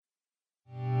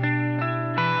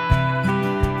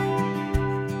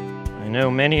know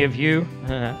many of you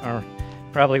are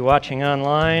probably watching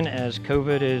online as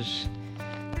COVID is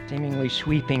seemingly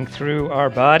sweeping through our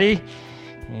body.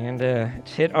 And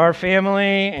it's hit our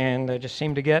family, and I just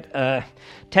seem to get a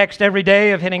text every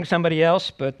day of hitting somebody else,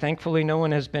 but thankfully no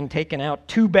one has been taken out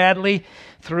too badly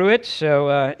through it.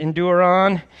 So endure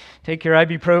on, take your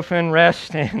ibuprofen,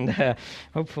 rest, and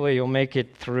hopefully you'll make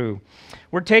it through.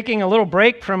 We're taking a little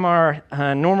break from our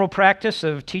normal practice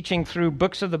of teaching through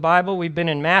books of the Bible. We've been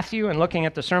in Matthew and looking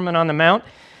at the Sermon on the Mount.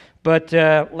 But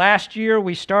last year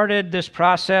we started this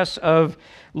process of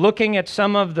looking at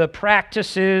some of the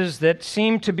practices that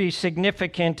seem to be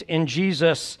significant in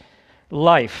Jesus'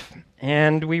 life.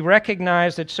 And we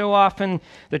recognize that so often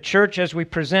the church, as we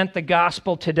present the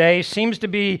gospel today, seems to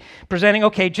be presenting,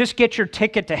 okay, just get your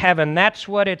ticket to heaven. That's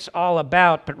what it's all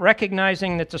about. But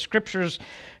recognizing that the scriptures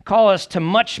call us to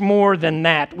much more than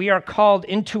that. We are called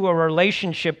into a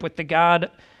relationship with the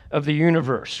God of the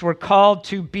universe. We're called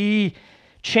to be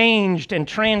changed and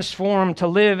transformed, to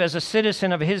live as a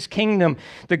citizen of his kingdom.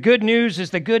 The good news is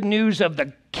the good news of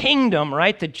the kingdom,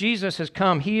 right? That Jesus has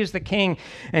come. He is the king,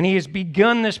 and he has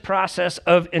begun this process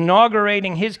of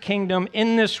inaugurating his kingdom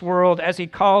in this world as he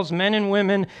calls men and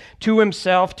women to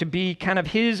himself to be kind of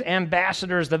his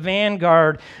ambassadors, the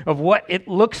vanguard of what it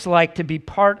looks like to be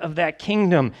part of that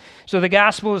kingdom. So the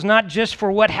gospel is not just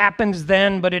for what happens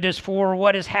then, but it is for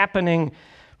what is happening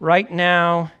right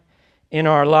now in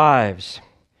our lives.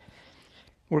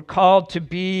 We're called to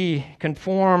be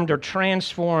conformed or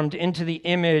transformed into the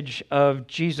image of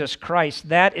Jesus Christ.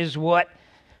 That is what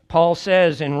Paul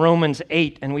says in Romans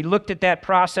 8. And we looked at that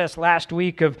process last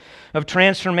week of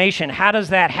transformation. How does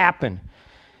that happen?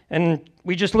 And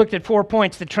we just looked at 4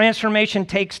 points. The transformation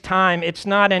takes time. It's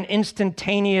not an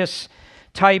instantaneous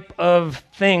type of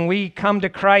thing. We come to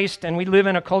Christ and we live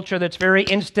in a culture that's very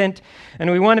instant,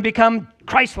 and we want to become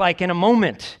Christ-like in a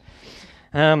moment.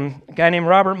 A guy named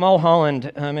Robert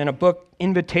Mulholland, in a book,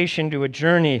 Invitation to a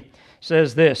Journey,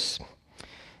 says this: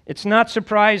 "It's not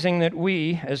surprising that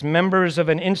we, as members of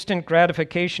an instant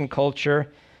gratification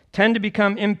culture, tend to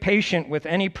become impatient with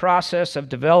any process of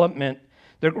development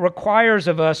that requires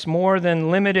of us more than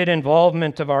limited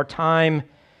involvement of our time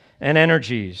and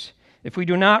energies. If we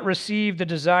do not receive the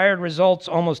desired results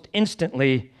almost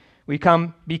instantly, we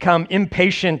become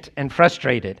impatient and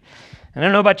frustrated." And I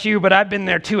don't know about you, but I've been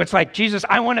there too. It's like, Jesus,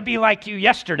 I want to be like you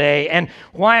yesterday, and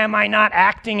why am I not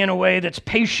acting in a way that's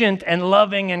patient and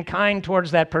loving and kind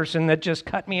towards that person that just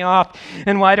cut me off?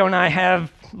 And why don't I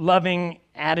have loving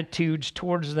attitudes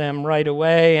towards them right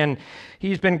away? And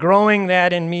he's been growing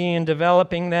that in me and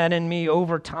developing that in me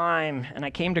over time. And I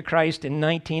came to Christ in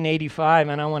 1985,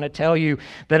 and I want to tell you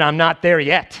that I'm not there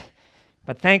yet.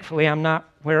 But thankfully, I'm not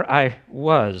where I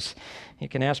was. You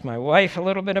can ask my wife a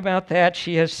little bit about that.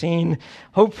 She has seen,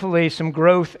 hopefully, some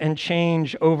growth and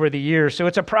change over the years. So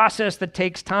it's a process that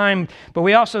takes time, but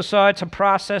we also saw it's a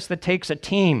process that takes a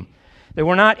team, that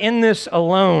we're not in this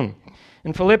alone.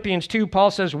 In Philippians 2, Paul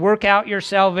says, work out your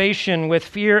salvation with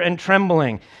fear and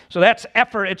trembling. So that's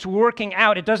effort. It's working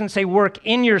out. It doesn't say work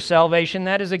in your salvation.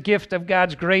 That is a gift of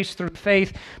God's grace through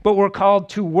faith, but we're called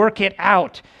to work it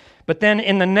out. But then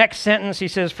in the next sentence, he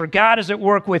says, for God is at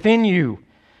work within you.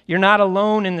 You're not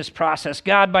alone in this process.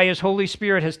 God, by his Holy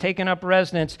Spirit, has taken up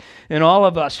residence in all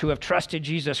of us who have trusted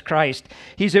Jesus Christ.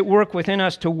 He's at work within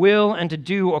us to will and to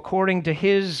do according to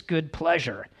his good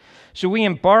pleasure. So we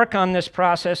embark on this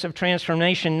process of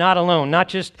transformation not alone, not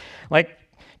just like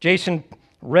Jason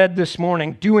read this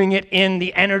morning, doing it in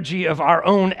the energy of our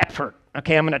own effort.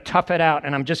 Okay, I'm going to tough it out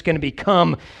and I'm just going to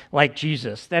become like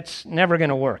Jesus. That's never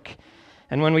going to work.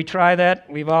 And when we try that,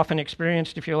 we've often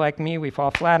experienced, if you're like me, we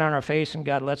fall flat on our face and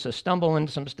God lets us stumble into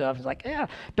some stuff. It's like, yeah,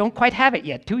 don't quite have it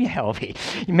yet, do you, Helvey?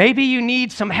 Maybe you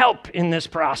need some help in this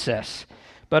process.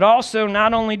 But also,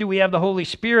 not only do we have the Holy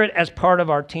Spirit as part of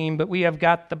our team, but we have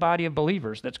got the body of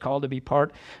believers that's called to be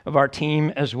part of our team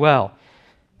as well.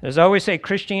 As I always say,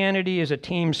 Christianity is a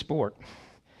team sport.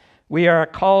 We are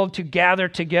called to gather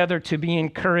together to be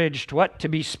encouraged, to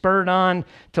be spurred on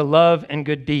to love and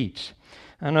good deeds.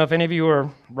 I don't know if any of you are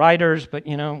riders, but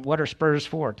what are spurs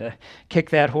for? To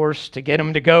kick that horse, to get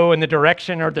him to go in the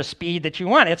direction or the speed that you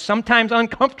want. It's sometimes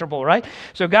uncomfortable, right?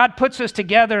 So God puts us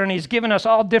together and he's given us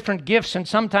all different gifts, and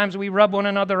sometimes we rub one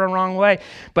another the wrong way.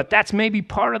 But that's maybe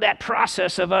part of that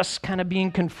process of us kind of being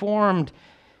conformed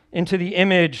into the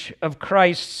image of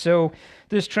Christ. So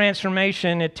this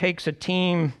transformation, it takes a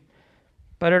team,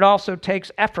 but it also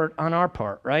takes effort on our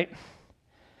part, right?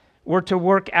 We're to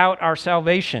work out our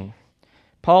salvation.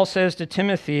 Paul says to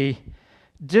Timothy,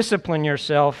 discipline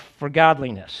yourself for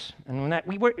godliness. And when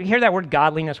we hear that word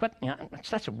godliness,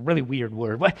 that's a really weird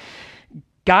word.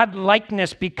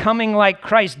 God-likeness, becoming like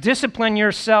Christ. Discipline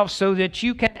yourself so that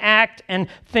you can act and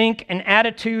think and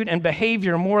attitude and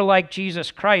behavior more like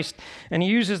Jesus Christ. And he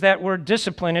uses that word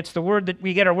discipline. It's the word that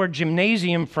we get our word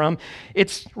gymnasium from.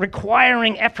 It's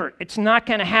requiring effort. It's not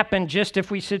going to happen just if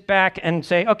we sit back and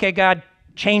say, okay, God,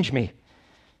 change me.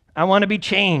 I want to be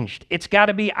changed. It's got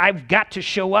to be, I've got to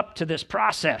show up to this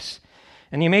process.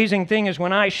 And the amazing thing is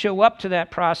when I show up to that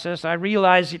process, I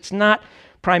realize it's not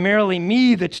primarily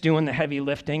me that's doing the heavy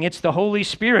lifting. It's the Holy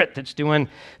Spirit that's doing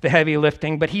the heavy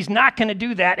lifting, but he's not going to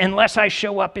do that unless I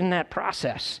show up in that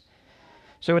process.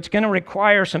 So it's going to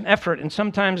require some effort, and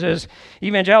sometimes as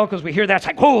evangelicals we hear that's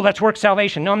like, oh, that's work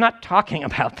salvation. No, I'm not talking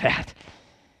about that.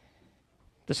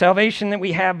 The salvation that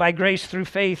we have by grace through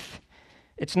faith,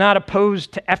 it's not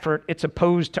opposed to effort, it's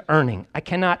opposed to earning. I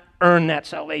cannot earn that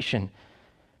salvation.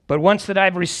 But once that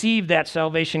I've received that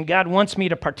salvation, God wants me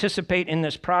to participate in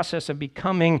this process of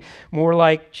becoming more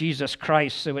like Jesus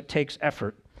Christ, so it takes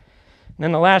effort. And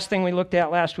then the last thing we looked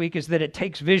at last week is that it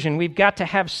takes vision. We've got to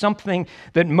have something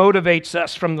that motivates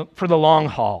us for the long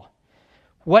haul.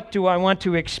 What do I want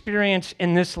to experience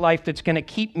in this life that's going to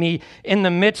keep me in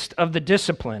the midst of the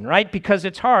discipline, right? Because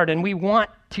it's hard, and we want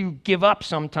to give up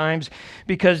sometimes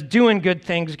because doing good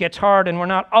things gets hard, and we're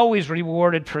not always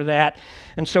rewarded for that.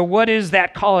 And so what is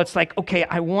that call? It's like, okay,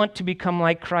 I want to become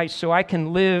like Christ so I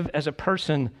can live as a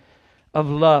person of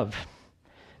love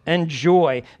and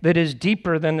joy that is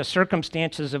deeper than the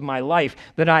circumstances of my life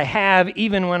that I have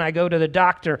even when I go to the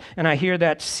doctor and I hear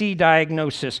that C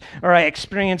diagnosis, or I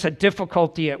experience a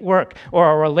difficulty at work,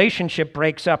 or a relationship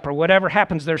breaks up, or whatever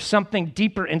happens. There's something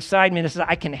deeper inside me that says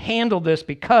I can handle this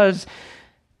because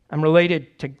I'm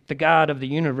related to the God of the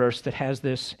universe that has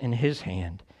this in his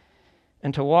hand,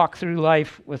 and to walk through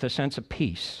life with a sense of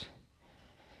peace.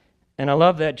 And I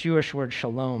love that Jewish word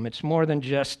shalom. It's more than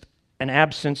just an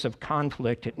absence of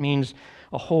conflict. It means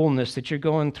a wholeness, that you're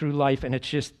going through life and it's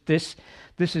just this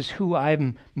is who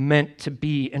I'm meant to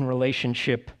be in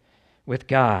relationship with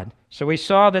God. So we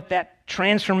saw that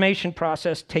transformation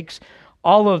process takes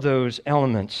all of those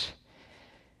elements.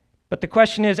 But the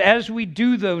question is, as we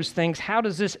do those things, how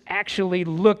does this actually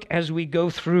look as we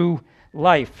go through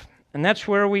life? And that's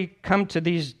where we come to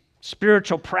these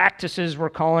spiritual practices we're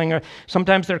calling, or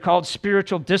sometimes they're called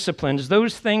spiritual disciplines,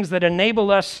 those things that enable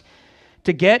us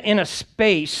to get in a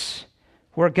space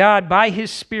where God, by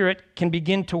his Spirit, can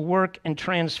begin to work and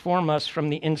transform us from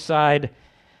the inside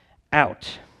out.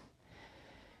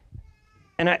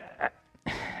 And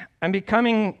I'm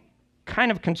becoming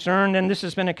kind of concerned, and this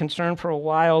has been a concern for a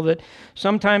while, that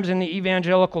sometimes in the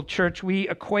evangelical church we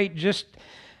equate just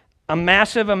a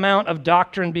massive amount of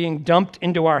doctrine being dumped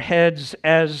into our heads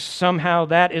as somehow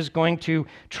that is going to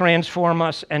transform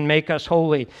us and make us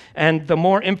holy. And the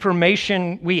more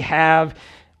information we have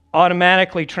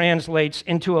automatically translates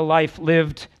into a life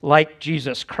lived like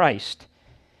Jesus Christ.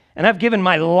 And I've given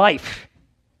my life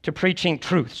to preaching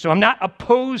truth, so I'm not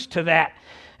opposed to that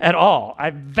at all.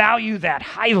 I value that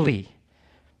highly.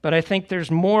 But I think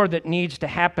there's more that needs to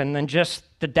happen than just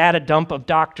the data dump of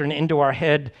doctrine into our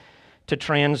head to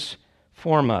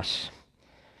transform us.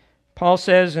 Paul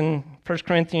says in 1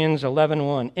 Corinthians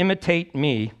 11:1, imitate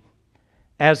me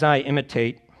as I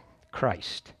imitate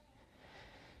Christ.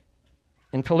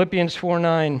 In Philippians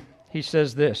 4:9, he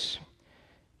says this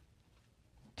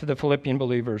to the Philippian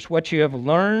believers, what you have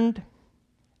learned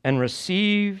and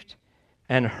received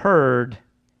and heard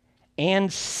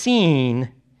and seen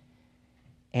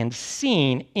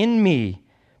in me,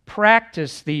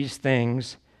 practice these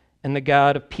things, and the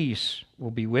God of peace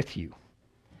will be with you.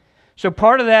 So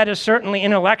part of that is certainly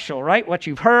intellectual, right? What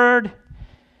you've heard,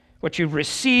 what you've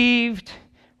received,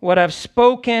 what I've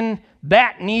spoken,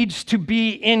 that needs to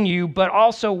be in you, but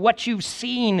also what you've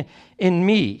seen in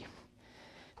me.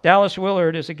 Dallas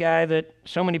Willard is a guy that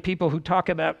so many people who talk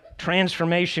about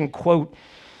transformation quote,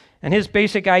 and his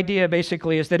basic idea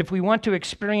basically is that if we want to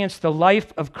experience the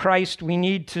life of Christ, we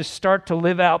need to start to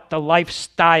live out the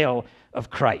lifestyle of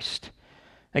Christ.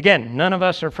 Again, none of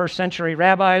us are first century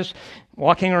rabbis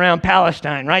walking around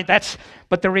Palestine, right?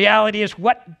 But the reality is,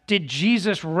 what did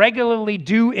Jesus regularly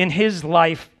do in his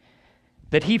life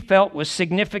that he felt was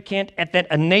significant and that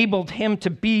enabled him to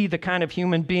be the kind of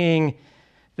human being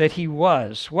that he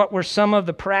was? What were some of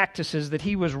the practices that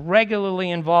he was regularly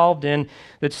involved in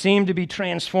that seemed to be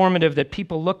transformative, that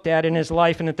people looked at in his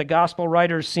life and that the gospel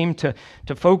writers seemed to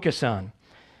focus on?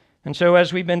 And so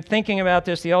as we've been thinking about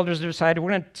this, the elders decided we're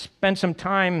going to spend some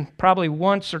time, probably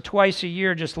once or twice a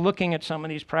year, just looking at some of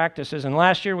these practices. And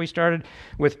last year we started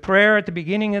with prayer at the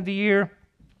beginning of the year.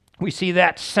 We see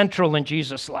that central in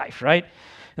Jesus' life, right?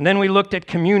 And then we looked at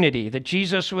community, that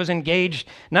Jesus was engaged,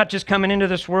 not just coming into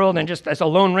this world and just as a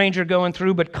lone ranger going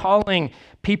through, but calling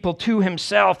people to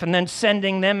himself and then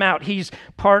sending them out. He's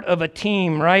part of a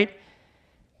team, right?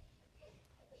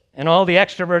 And all the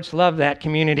extroverts love that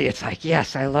community. It's like,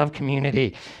 yes, I love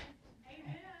community.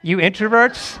 You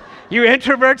introverts? You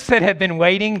introverts that have been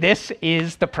waiting, this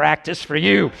is the practice for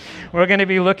you. We're going to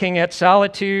be looking at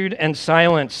solitude and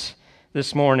silence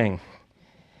this morning,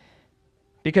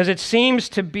 because it seems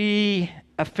to be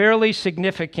a fairly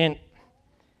significant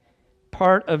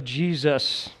part of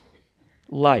Jesus'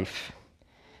 life.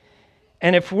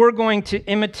 And if we're going to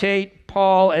imitate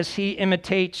Paul as he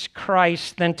imitates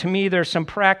Christ, then to me there's some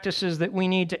practices that we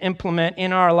need to implement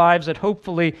in our lives that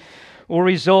hopefully will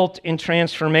result in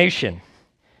transformation.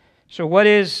 So what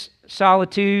is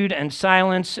solitude and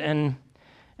silence, and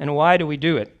why do we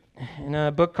do it? In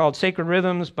a book called Sacred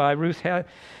Rhythms by Ruth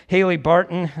Haley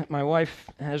Barton, my wife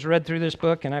has read through this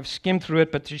book, and I've skimmed through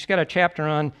it, but she's got a chapter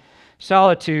on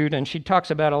solitude, and she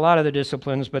talks about a lot of the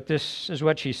disciplines, but this is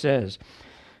what she says.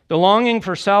 The longing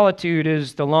for solitude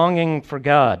is the longing for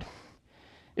God.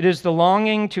 It is the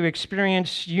longing to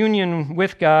experience union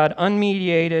with God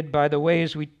unmediated by the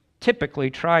ways we typically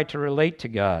try to relate to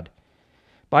God.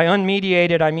 By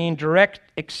unmediated, I mean direct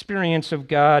experience of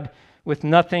God with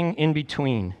nothing in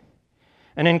between.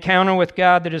 An encounter with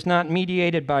God that is not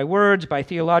mediated by words, by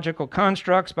theological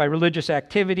constructs, by religious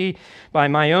activity, by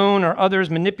my own or others'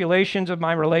 manipulations of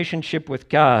my relationship with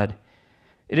God.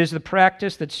 It is the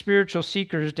practice that spiritual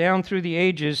seekers down through the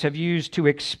ages have used to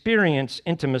experience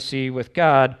intimacy with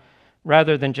God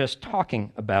rather than just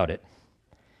talking about it.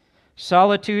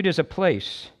 Solitude is a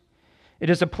place. It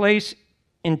is a place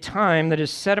in time that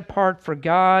is set apart for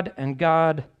God and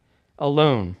God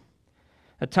alone.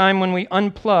 A time when we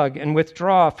unplug and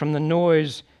withdraw from the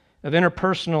noise of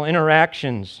interpersonal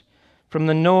interactions, from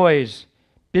the noise,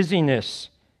 busyness,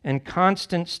 and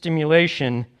constant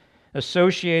stimulation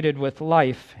associated with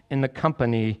life in the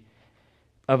company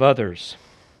of others.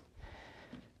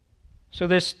 So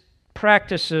this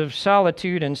practice of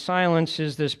solitude and silence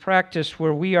is this practice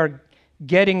where we are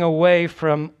getting away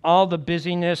from all the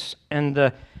busyness and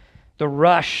the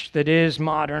rush that is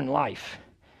modern life.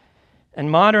 And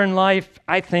modern life,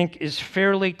 I think, is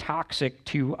fairly toxic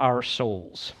to our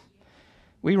souls.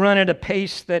 We run at a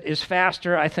pace that is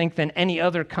faster, I think, than any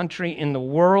other country in the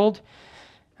world.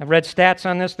 I've read stats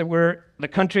on this that we're the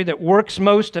country that works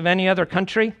most of any other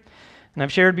country. And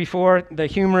I've shared before the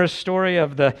humorous story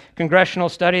of the congressional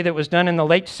study that was done in the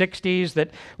late 60s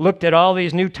that looked at all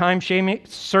these new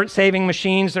time-saving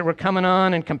machines that were coming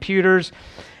on and computers,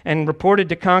 and reported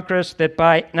to Congress that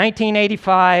by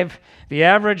 1985, the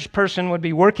average person would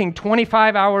be working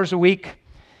 25 hours a week,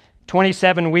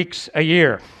 27 weeks a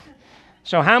year.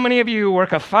 So how many of you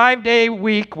work a 5-day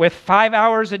week with 5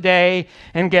 hours a day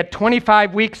and get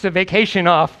 25 weeks of vacation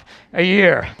off a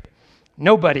year?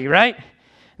 Nobody, right?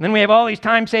 And then we have all these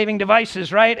time-saving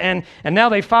devices, right? And now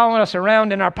they follow us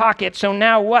around in our pockets. So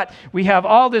now what? We have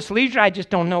all this leisure. I just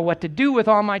don't know what to do with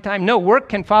all my time. No, work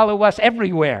can follow us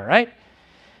everywhere, right?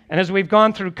 And as we've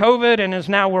gone through COVID and as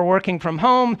now we're working from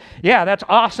home, yeah, that's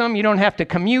awesome. You don't have to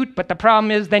commute, but the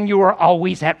problem is then you are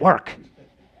always at work.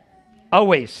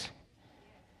 Always.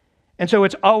 And so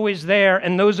it's always there.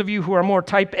 And those of you who are more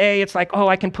type A, it's like, oh,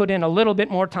 I can put in a little bit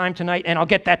more time tonight and I'll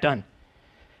get that done.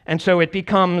 And so it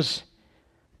becomes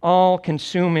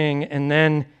all-consuming. And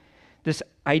then this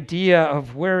idea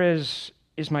of where is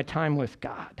my time with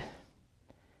God?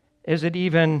 Is it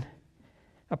even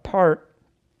a part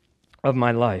of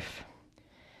my life?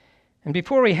 And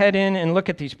before we head in and look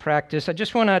at these practices, I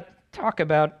just want to talk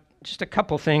about just a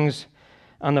couple things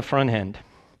on the front end.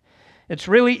 It's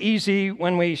really easy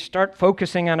when we start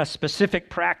focusing on a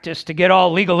specific practice to get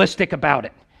all legalistic about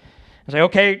it. And say,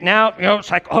 okay, now,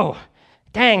 it's like, oh,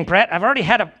 dang, Brett, I've already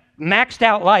had a maxed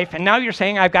out life, and now you're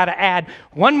saying I've got to add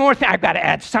one more thing. I've got to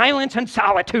add silence and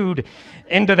solitude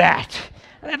into that.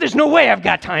 There's no way I've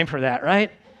got time for that, right?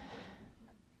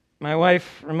 My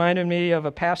wife reminded me of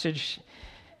a passage.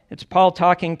 It's Paul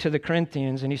talking to the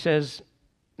Corinthians, and he says,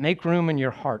 make room in your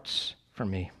hearts for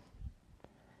me.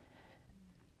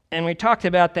 And we talked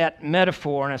about that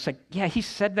metaphor, and I was like, yeah, he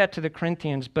said that to the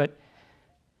Corinthians, but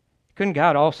couldn't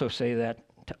God also say that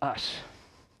to us?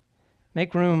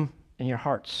 Make room in your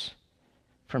hearts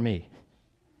for me.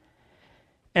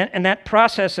 And that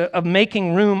process of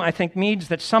making room, I think, means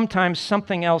that sometimes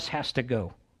something else has to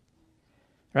go,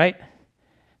 right?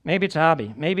 Maybe it's a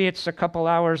hobby. Maybe it's a couple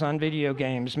hours on video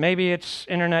games. Maybe it's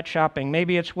internet shopping.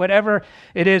 Maybe it's whatever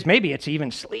it is. Maybe it's even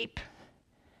sleep.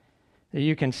 That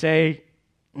you can say,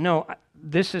 no,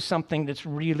 this is something that's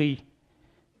really,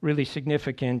 really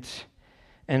significant,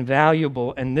 and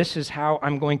valuable, and this is how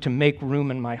I'm going to make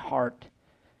room in my heart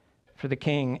for the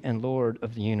King and Lord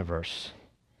of the universe.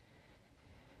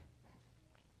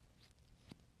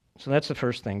 So that's the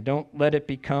first thing. Don't let it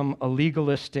become a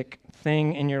legalistic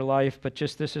thing in your life, but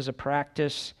just this is a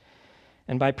practice.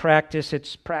 And by practice,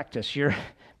 it's practice. You're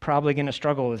probably going to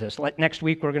struggle with this. Next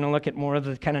week, we're going to look at more of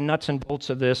the kind of nuts and bolts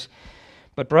of this.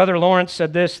 But Brother Lawrence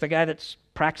said this, the guy that's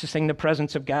practicing the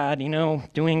presence of God,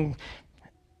 doing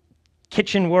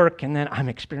kitchen work, and then I'm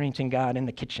experiencing God in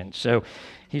the kitchen. So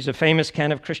he's a famous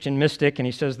kind of Christian mystic, and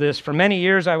he says this, "For many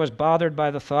years, I was bothered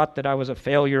by the thought that I was a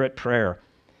failure at prayer.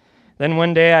 Then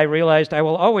one day I realized I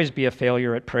will always be a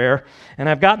failure at prayer, and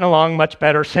I've gotten along much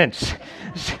better since."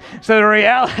 So the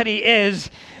reality is,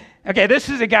 okay, this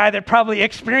is a guy that probably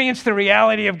experienced the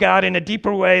reality of God in a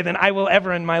deeper way than I will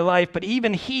ever in my life, but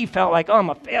even he felt like, I'm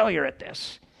a failure at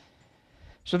this.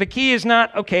 So the key is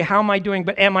not, okay, how am I doing,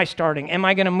 but am I starting? Am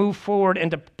I going to move forward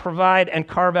and to provide and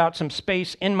carve out some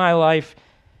space in my life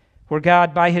where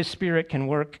God, by His Spirit, can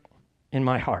work in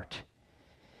my heart?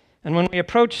 And when we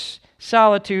approach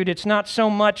solitude, it's not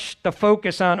so much the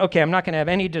focus on, okay, I'm not going to have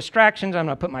any distractions. I'm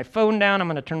going to put my phone down. I'm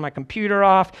going to turn my computer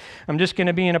off. I'm just going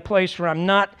to be in a place where I'm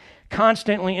not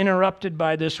constantly interrupted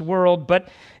by this world, but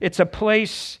it's a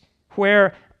place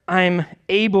where I'm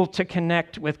able to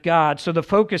connect with God. So the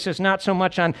focus is not so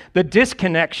much on the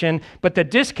disconnection, but the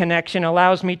disconnection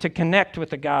allows me to connect with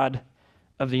the God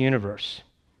of the universe.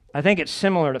 I think it's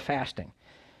similar to fasting.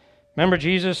 Remember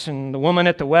Jesus and the woman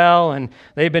at the well, and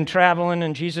they've been traveling,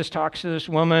 and Jesus talks to this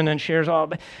woman and shares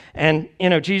all. And,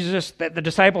 Jesus, the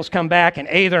disciples come back, and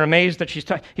A, they're amazed that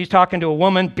he's talking to a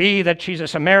woman, B, that she's a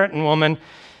Samaritan woman.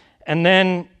 And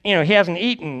then, he hasn't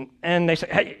eaten. And they say,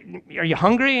 "Hey, are you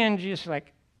hungry?" And Jesus is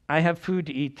like, "I have food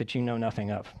to eat that you know nothing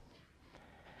of."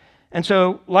 And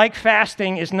so, like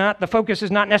fasting, the focus is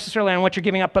not necessarily on what you're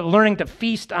giving up, but learning to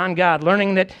feast on God,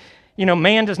 learning that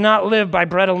man does not live by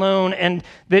bread alone, and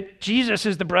that Jesus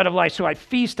is the bread of life, so I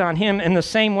feast on Him. In the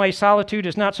same way, solitude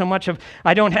is not so much of,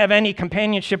 I don't have any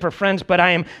companionship or friends, but I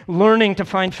am learning to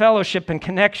find fellowship and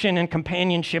connection and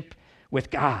companionship with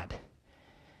God.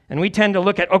 And we tend to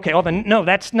look at, okay, no,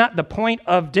 that's not the point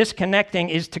of disconnecting,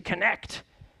 is to connect,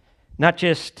 not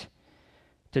just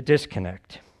to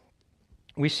disconnect.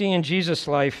 We see in Jesus'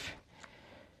 life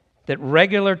that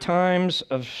regular times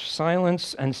of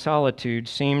silence and solitude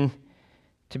seem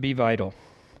to be vital.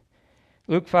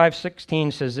 Luke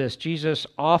 5:16 says this, Jesus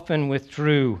often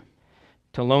withdrew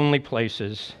to lonely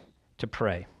places to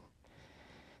pray.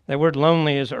 That word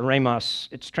lonely is eremos.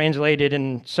 It's translated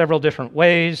in several different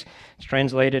ways. It's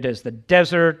translated as the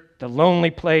desert, the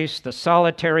lonely place, the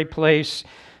solitary place,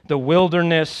 the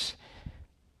wilderness.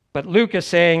 But Luke is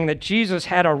saying that Jesus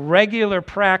had a regular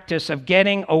practice of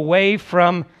getting away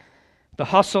from the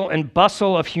hustle and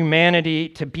bustle of humanity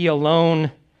to be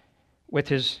alone with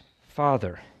His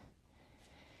Father.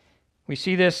 We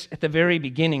see this at the very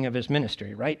beginning of His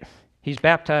ministry, right? He's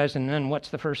baptized, and then what's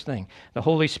the first thing? The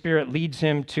Holy Spirit leads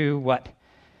Him to what?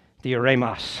 The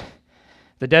eremos,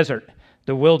 the desert,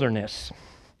 the wilderness.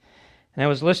 And I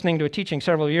was listening to a teaching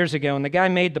several years ago, and the guy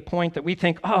made the point that we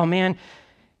think, oh man,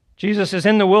 Jesus is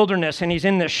in the wilderness, and He's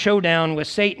in this showdown with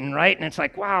Satan, right? And it's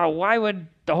like, wow, why would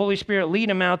the Holy Spirit lead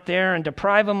Him out there and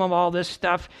deprive Him of all this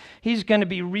stuff? He's going to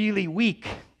be really weak.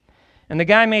 And the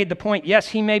guy made the point, yes,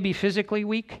 he may be physically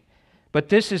weak, but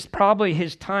this is probably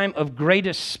his time of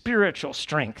greatest spiritual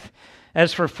strength.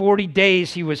 As for 40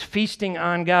 days, he was feasting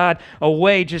on God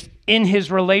away just in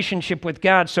his relationship with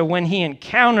God. So when he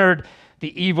encountered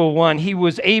the evil one, he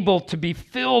was able to be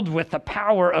filled with the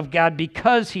power of God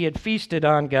because he had feasted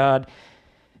on God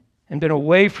and been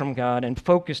away from God and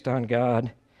focused on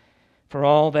God for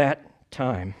all that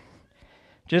time.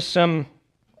 Just some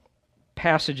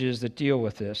passages that deal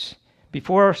with this.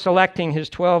 Before selecting His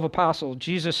 12 apostles,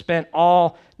 Jesus spent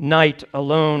all night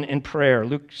alone in prayer,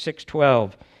 Luke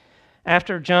 6:12.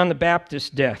 After John the Baptist's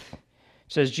death, it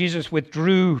says Jesus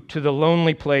withdrew to the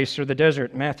lonely place or the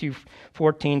desert, Matthew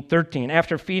 14:13.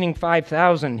 After feeding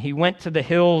 5,000, He went to the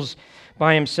hills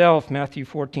by Himself, Matthew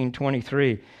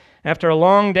 14:23. After a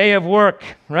long day of work,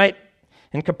 right,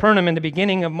 in Capernaum in the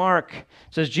beginning of Mark, it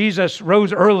says Jesus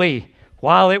rose early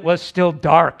while it was still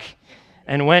dark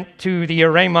and went to the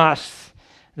eremos,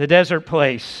 the desert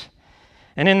place.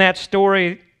 And in that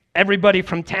story, everybody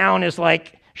from town is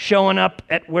like showing up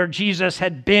at where Jesus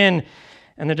had been.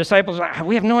 And the disciples are like,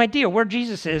 we have no idea where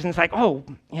Jesus is. And it's like, oh,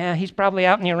 yeah, He's probably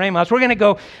out in the eremos. We're going to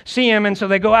go see Him. And so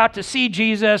they go out to see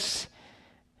Jesus.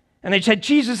 And they said,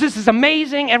 Jesus, this is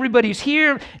amazing. Everybody's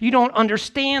here. You don't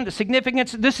understand the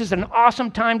significance. This is an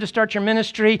awesome time to start your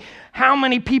ministry. How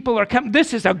many people are coming?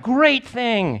 This is a great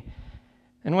thing.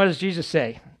 And what does Jesus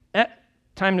say?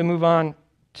 Time to move on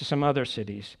to some other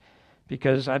cities,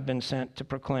 because I've been sent to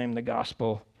proclaim the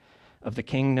gospel of the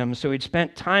kingdom. So he'd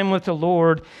spent time with the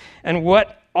Lord, and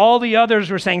what all the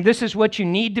others were saying, this is what you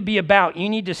need to be about. You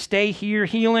need to stay here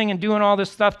healing and doing all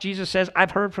this stuff. Jesus says,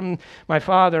 I've heard from my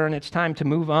Father, and it's time to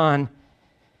move on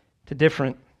to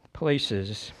different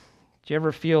places. Do you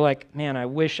ever feel like, man, I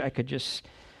wish I could just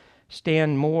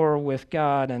stand more with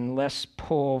God and less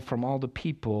pull from all the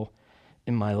people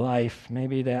in my life?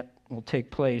 Maybe that will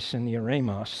take place in the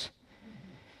eremos.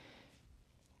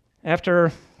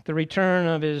 After the return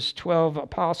of his 12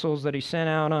 apostles that he sent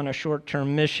out on a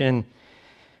short-term mission,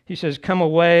 he says, come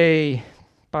away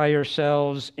by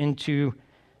yourselves into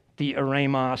the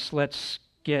eremos. Let's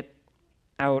get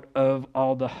out of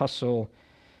all the hustle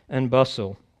and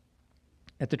bustle.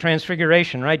 At the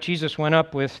Transfiguration, right, Jesus went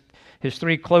up with his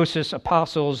 3 closest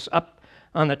apostles up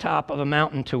on the top of a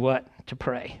mountain to what? To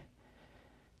pray,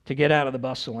 to get out of the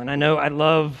bustle. And I know I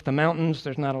love the mountains.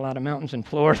 There's not a lot of mountains in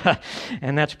Florida,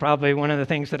 and that's probably one of the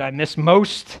things that I miss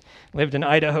most. Lived in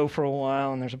Idaho for a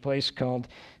while, and there's a place called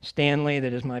Stanley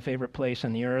that is my favorite place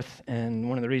on the earth, and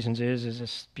one of the reasons is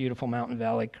this beautiful mountain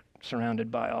valley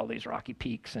surrounded by all these rocky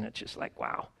peaks, and it's just like,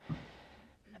 wow.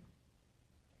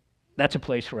 That's a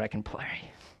place where I can play.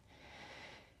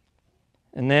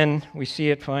 And then we see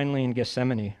it finally in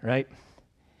Gethsemane, right?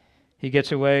 He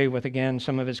gets away with, again,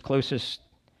 some of his closest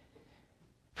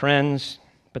friends,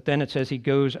 but then it says he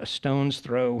goes a stone's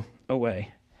throw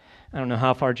away. I don't know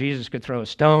how far Jesus could throw a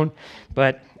stone,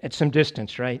 but it's some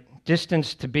distance, right?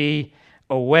 Distance to be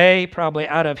away, probably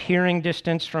out of hearing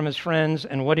distance from his friends,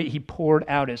 and he poured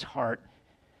out his heart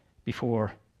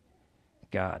before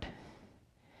God.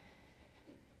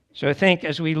 So I think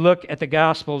as we look at the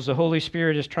Gospels, the Holy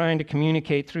Spirit is trying to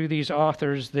communicate through these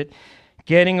authors that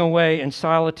getting away in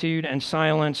solitude and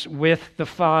silence with the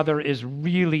Father is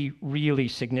really, really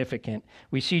significant.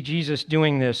 We see Jesus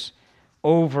doing this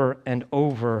over and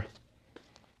over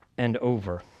and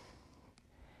over.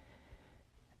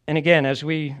 And again, as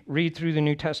we read through the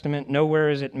New Testament, nowhere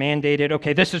is it mandated,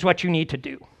 okay, this is what you need to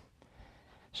do.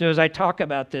 So as I talk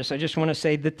about this, I just want to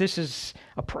say that this is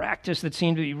a practice that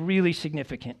seemed to be really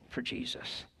significant for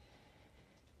Jesus.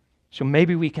 So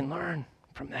maybe we can learn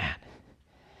from that.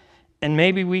 And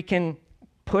maybe we can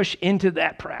push into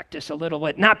that practice a little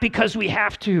bit, not because we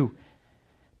have to,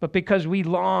 but because we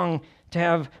long to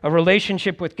have a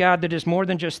relationship with God that is more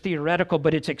than just theoretical,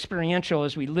 but it's experiential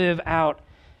as we live out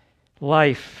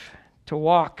life, to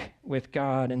walk with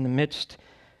God in the midst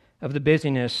of the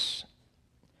busyness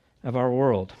of our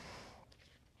world.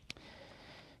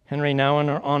 Henry Nouwen,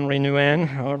 or Henri Nouwen,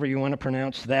 however you want to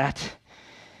pronounce that,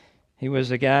 he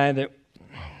was a guy that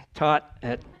taught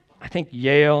at, I think,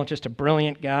 Yale, just a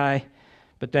brilliant guy,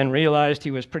 but then realized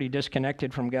he was pretty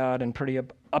disconnected from God and pretty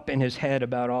up in his head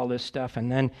about all this stuff.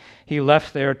 And then he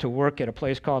left there to work at a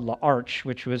place called L'Arche,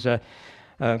 which was a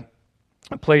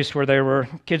place where there were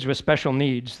kids with special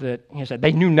needs that, he said,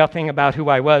 they knew nothing about who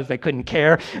I was. They couldn't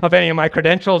care of any of my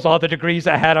credentials, all the degrees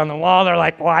I had on the wall. They're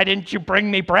like, why didn't you bring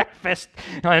me breakfast,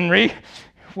 Henry?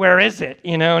 Where is it?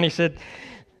 And he said,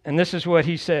 and this is what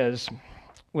he says,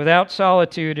 without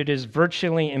solitude, it is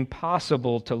virtually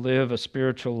impossible to live a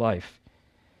spiritual life.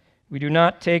 We do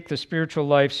not take the spiritual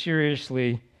life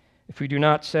seriously if we do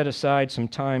not set aside some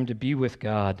time to be with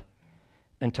God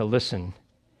and to listen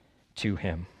to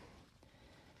Him.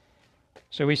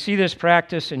 So we see this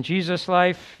practice in Jesus'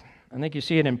 life. I think you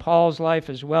see it in Paul's life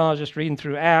as well. I was just reading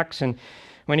through Acts, and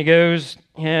when he goes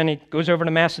over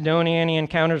to Macedonia and he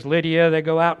encounters Lydia, they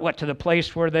go out, to the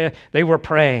place where they were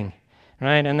praying,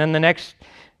 right? And then the next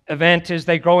event is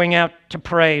they going out to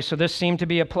pray. So this seemed to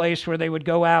be a place where they would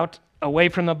go out away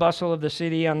from the bustle of the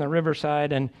city on the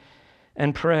riverside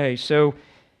and pray. So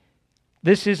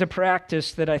this is a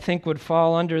practice that I think would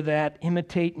fall under that,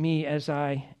 imitate me as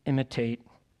I imitate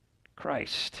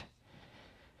Christ.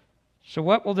 So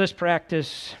what will this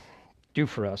practice do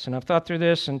for us? And I've thought through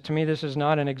this, and to me this is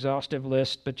not an exhaustive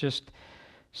list, but just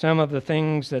some of the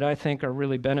things that I think are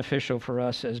really beneficial for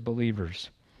us as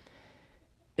believers.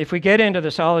 If we get into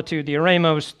the solitude, the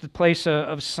eremos, the place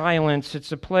of silence,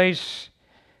 it's a place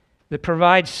that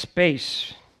provides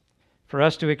space for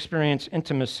us to experience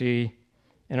intimacy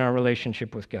in our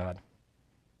relationship with God.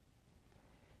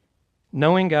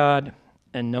 Knowing God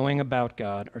and knowing about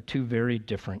God are two very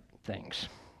different things.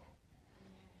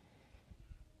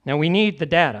 Now, we need the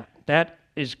data. That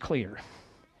is clear.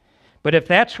 But if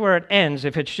that's where it ends,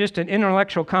 if it's just an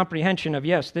intellectual comprehension of,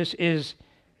 yes, this is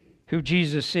who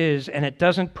Jesus is, and it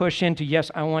doesn't push into,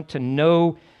 yes, I want to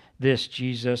know this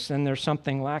Jesus, then there's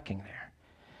something lacking there.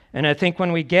 And I think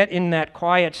when we get in that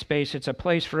quiet space, it's a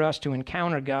place for us to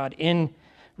encounter God in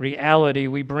reality.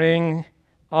 We bring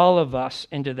all of us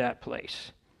into that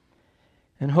place.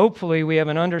 And hopefully we have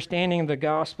an understanding of the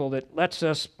gospel that lets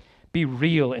us be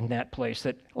real in that place,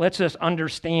 that lets us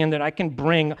understand that I can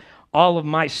bring all of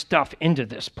my stuff into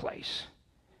this place.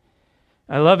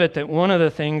 I love it that one of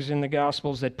the things in the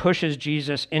Gospels that pushes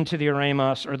Jesus into the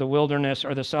eremos or the wilderness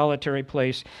or the solitary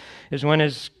place is when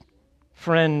his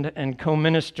friend and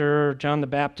co-minister John the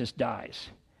Baptist dies.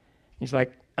 He's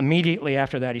like, immediately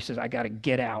after that, he says, I got to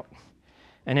get out.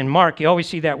 And in Mark, you always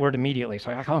see that word immediately.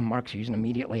 So I Mark's using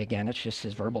immediately again. It's just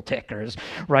his verbal tick or his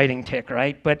writing tick,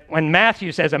 right? But when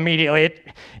Matthew says immediately,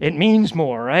 it means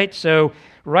more, right? So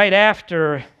right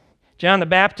after John the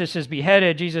Baptist is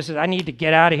beheaded, Jesus says, I need to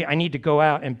get out of here. I need to go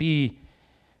out and be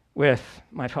with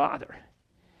my Father.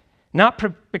 Not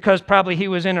because probably he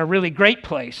was in a really great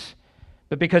place,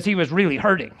 but because he was really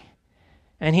hurting.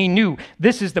 And he knew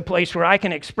this is the place where I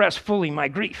can express fully my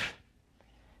grief,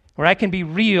 where I can be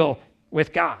real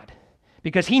with God,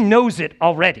 because he knows it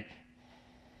already.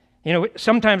 You know,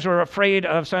 sometimes we're afraid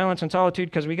of silence and solitude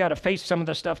because we got to face some of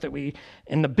the stuff that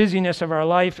in the busyness of our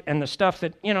life and the stuff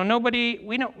that, we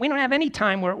don't have any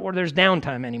time where there's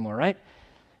downtime anymore, right?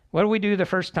 What do we do the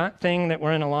first thing that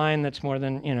we're in a line that's more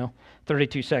than,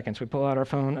 32 seconds? We pull out our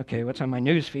phone. Okay, what's on my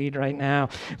news feed right now?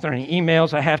 If there are any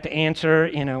emails I have to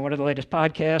answer, what are the latest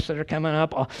podcasts that are coming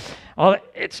up?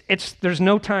 There's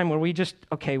no time where we just,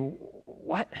 okay,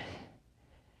 what?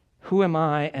 Who am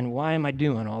I and why am I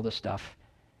doing all the stuff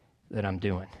that I'm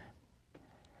doing?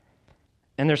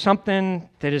 And there's something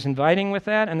that is inviting with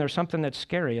that, and there's something that's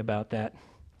scary about that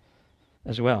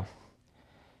as well.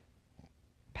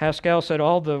 Pascal said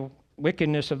all the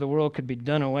wickedness of the world could be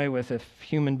done away with if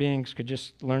human beings could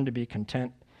just learn to be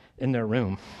content in their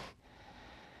room.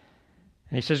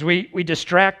 And he says we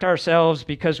distract ourselves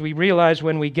because we realize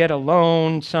when we get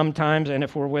alone sometimes, and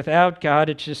if we're without God,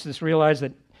 it's just this realize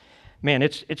that, man,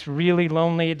 it's really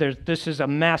lonely. This is a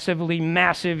massively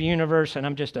massive universe, and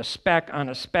I'm just a speck on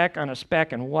a speck on a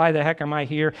speck, and why the heck am I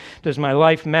here? Does my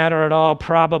life matter at all?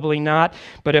 Probably not.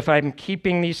 But if I'm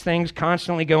keeping these things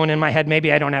constantly going in my head,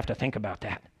 maybe I don't have to think about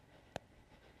that.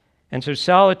 And so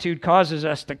solitude causes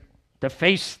us to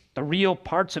face the real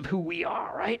parts of who we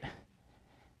are, right?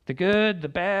 The good, the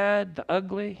bad, the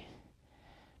ugly.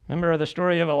 Remember the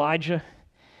story of Elijah?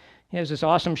 He has this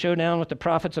awesome showdown with the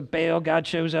prophets of Baal. God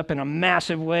shows up in a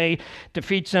massive way,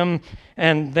 defeats them,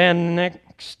 and then the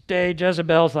next day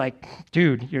Jezebel's like,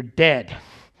 dude, you're dead. And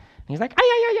he's like, ay,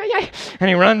 ay, ay, ay, ay. And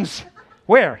he runs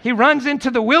where? He runs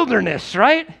into the wilderness,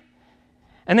 right?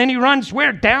 And then he runs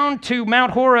where? Down to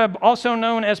Mount Horeb, also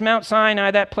known as Mount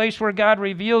Sinai, that place where God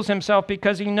reveals himself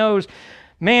because he knows,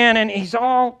 man, and he's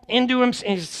all into him,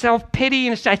 his self-pity,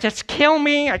 and it's like, just kill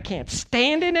me. I can't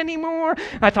stand it anymore.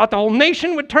 I thought the whole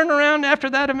nation would turn around after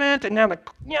that event, and now,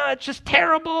 it's just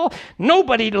terrible.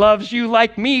 Nobody loves you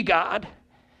like me, God.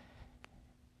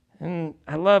 And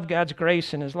I love God's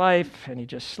grace in his life, and he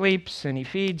just sleeps, and he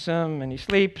feeds them, and he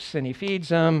sleeps, and he feeds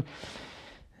them.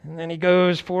 And then he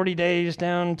goes 40 days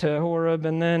down to Horeb,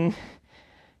 and then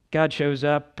God shows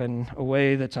up in a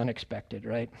way that's unexpected,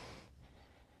 right?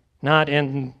 Not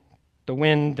in the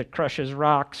wind that crushes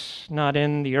rocks, not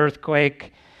in the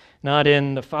earthquake, not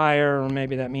in the fire, or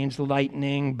maybe that means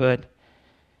lightning, but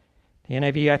the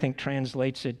NIV, I think,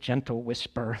 translates it gentle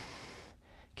whisper.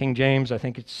 King James, I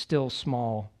think it's still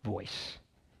small voice.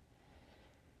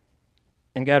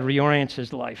 And God reorients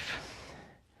his life.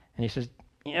 And he says,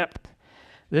 yep,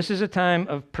 this is a time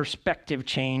of perspective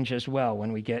change as well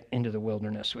when we get into the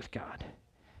wilderness with God.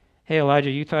 Hey,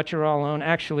 Elijah, you thought you were all alone?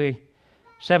 Actually,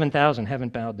 7,000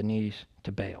 haven't bowed the knees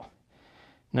to Baal.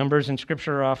 Numbers in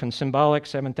Scripture are often symbolic.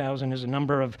 7,000 is a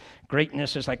number of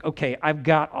greatness. It's like, okay, I've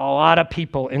got a lot of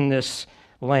people in this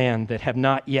land that have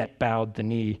not yet bowed the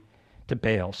knee to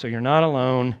Baal. So you're not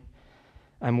alone.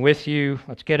 I'm with you.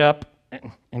 Let's get up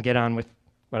and get on with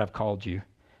what I've called you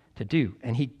to do.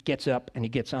 And he gets up and he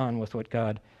gets on with what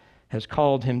God has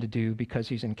called him to do because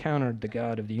he's encountered the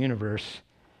God of the universe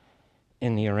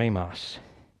in the eremos.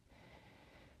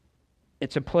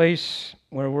 It's a place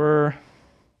where we're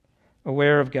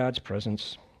aware of God's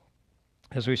presence.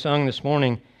 As we sung this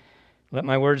morning, let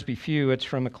my words be few. It's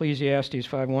from Ecclesiastes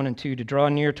 5:1 and 2. To draw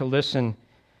near to listen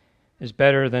is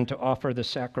better than to offer the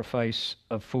sacrifice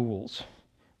of fools,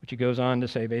 which he goes on to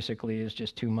say basically is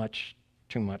just too much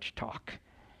talk.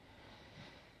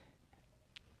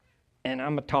 And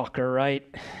I'm a talker, right?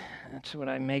 That's what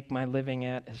I make my living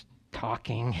at, is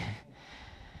talking.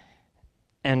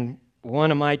 And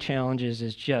one of my challenges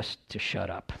is just to shut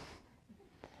up.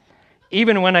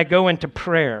 even when I go into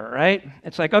prayer, right?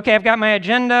 It's like, okay, I've got my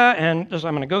agenda, and I'm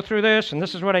going to go through this, and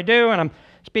this is what I do, and I'm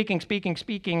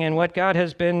speaking, and what God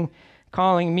has been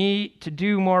calling me to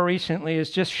do more recently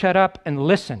is just shut up and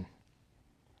listen.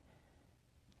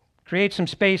 Create some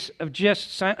space of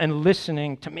just silence and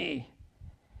listening to me.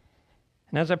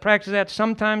 And as I practice that,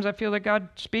 sometimes I feel that God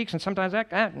speaks, and sometimes I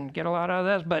can get a lot out of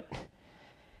this, but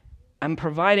I'm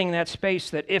providing that space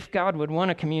that if God would want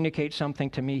to communicate something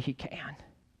to me, he can.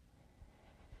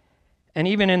 And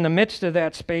even in the midst of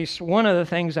that space, one of the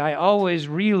things I always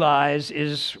realize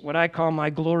is what I call my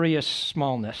glorious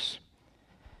smallness.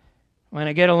 When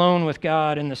I get alone with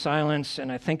God in the silence and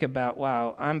I think about,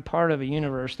 wow, I'm part of a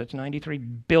universe that's 93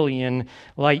 billion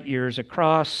light years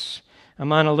across.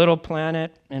 I'm on a little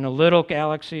planet in a little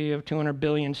galaxy of 200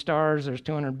 billion stars. There's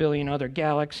 200 billion other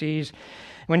galaxies.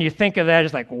 When you think of that,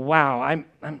 it's like, wow, I'm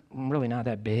really not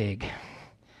that big.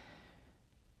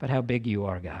 But how big you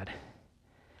are, God.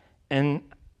 And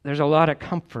there's a lot of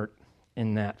comfort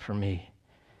in that for me.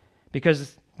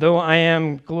 Because though I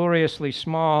am gloriously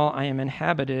small, I am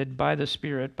inhabited by the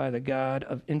Spirit, by the God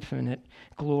of infinite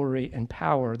glory and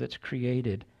power that's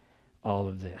created all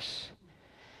of this.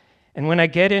 And when I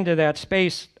get into that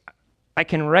space, I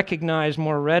can recognize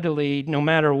more readily, no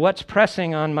matter what's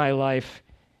pressing on my life,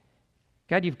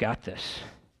 God, you've got this.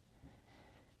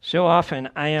 So often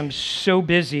I am so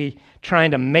busy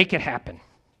trying to make it happen.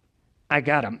 I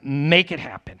got to make it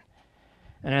happen.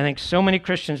 And I think so many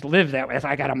Christians live that way.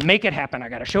 I got to make it happen. I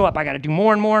got to show up. I got to do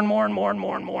more and more and more and more and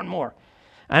more and more and more.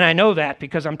 And I know that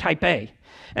because I'm type A.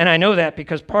 And I know that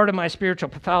because part of my spiritual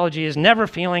pathology is never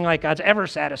feeling like God's ever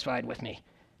satisfied with me.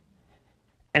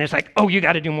 And it's like, oh, you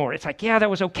got to do more. It's like, yeah, that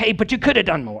was okay, but you could have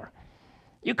done more.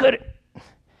 You could.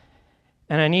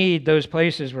 And I need those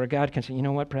places where God can say, you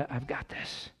know what, Brett, I've got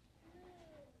this.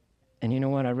 And you know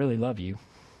what, I really love you.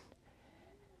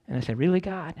 And I say, really,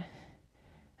 God?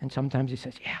 And sometimes he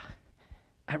says, yeah,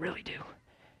 I really do.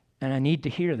 And I need to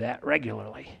hear that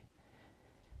regularly.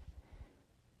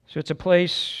 So it's a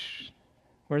place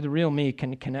where the real me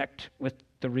can connect with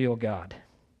the real God.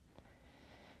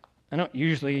 I don't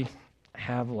usually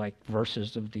have like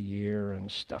verses of the year and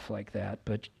stuff like that,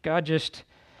 but God just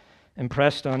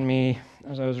impressed on me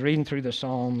as I was reading through the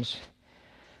Psalms.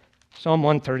 Psalm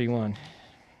 131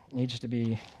 needs to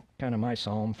be kind of my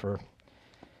psalm for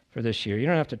this year. You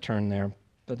don't have to turn there,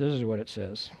 but this is what it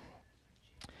says.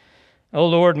 O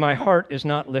Lord, my heart is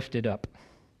not lifted up.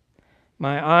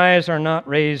 My eyes are not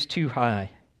raised too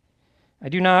high. I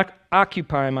do not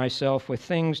occupy myself with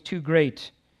things too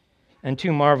great and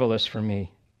too marvelous for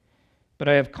me, but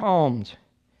I have calmed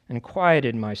and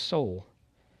quieted my soul,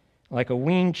 like a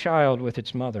weaned child with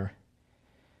its mother.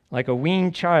 Like a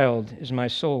weaned child is my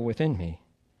soul within me.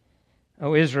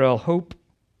 O Israel, hope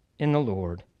in the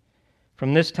Lord,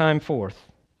 from this time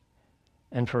forth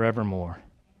and forevermore.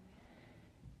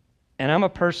 And I'm a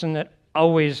person that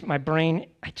always, my brain,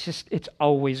 it's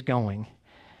always going.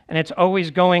 And it's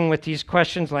always going with these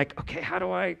questions like, okay, how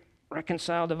do I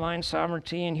reconcile divine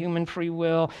sovereignty and human free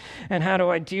will? And how do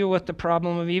I deal with the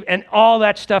problem of evil? And all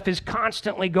that stuff is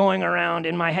constantly going around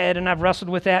in my head, and I've wrestled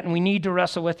with that, and we need to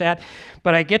wrestle with that.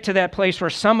 But I get to that place where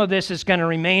some of this is going to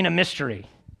remain a mystery.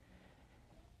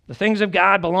 The things of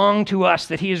God belong to us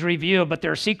that he has revealed, but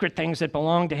there are secret things that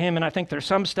belong to him, and I think there's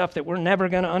some stuff that we're never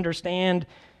going to understand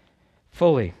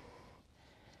fully.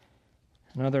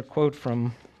 Another quote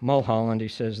from Mulholland, he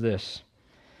says this: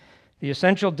 the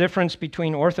essential difference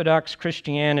between Orthodox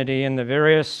Christianity and the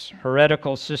various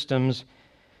heretical systems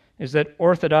is that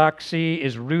orthodoxy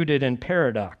is rooted in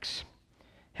paradox.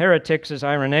 Heretics, as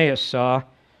Irenaeus saw,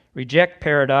 reject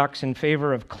paradox in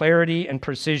favor of clarity and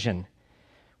precision.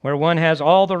 Where one has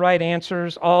all the right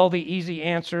answers, all the easy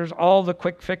answers, all the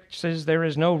quick fixes, there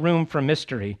is no room for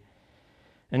mystery.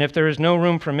 And if there is no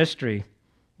room for mystery,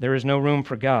 there is no room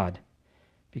for God,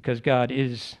 because God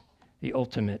is the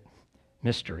ultimate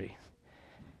mystery.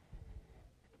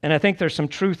 And I think there's some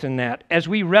truth in that. As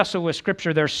we wrestle with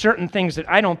Scripture, there are certain things that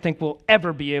I don't think we'll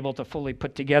ever be able to fully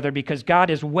put together because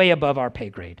God is way above our pay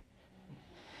grade.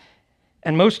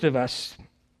 And most of us,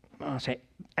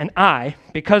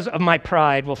 because of my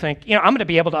pride, will think, I'm going to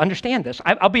be able to understand this.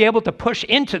 I'll be able to push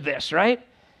into this, right?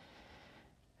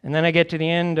 And then I get to the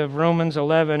end of Romans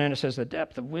 11, and it says the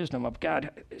depth of wisdom of God.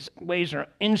 His ways are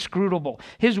inscrutable.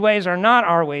 His ways are not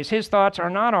our ways. His thoughts are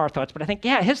not our thoughts. But I think,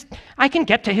 I can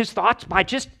get to his thoughts by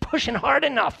just pushing hard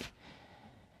enough.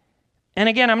 And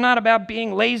again, I'm not about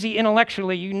being lazy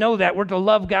intellectually. You know that. We're to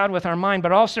love God with our mind,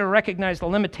 but also recognize the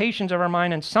limitations of our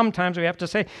mind. And sometimes we have to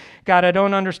say, God, I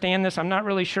don't understand this. I'm not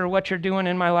really sure what you're doing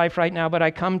in my life right now, but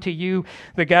I come to you,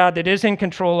 the God that is in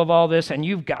control of all this, and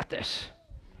you've got this.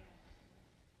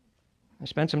 I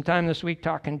spent some time this week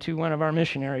talking to one of our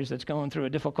missionaries that's going through a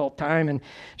difficult time, and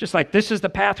just like, this is the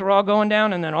path we're all going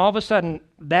down, and then all of a sudden,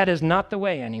 that is not the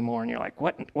way anymore. And you're like,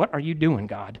 what are you doing,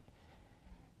 God?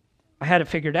 I had it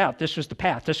figured out. This was the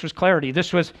path. This was clarity.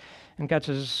 And God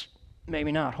says,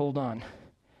 maybe not. Hold on.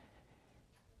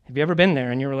 Have you ever been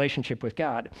there in your relationship with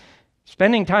God?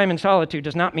 Spending time in solitude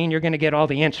does not mean you're going to get all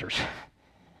the answers.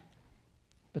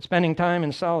 But spending time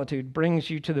in solitude brings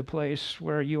you to the place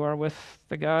where you are with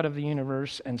the God of the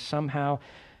universe, and somehow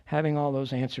having all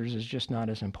those answers is just not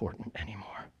as important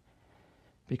anymore.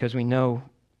 Because we know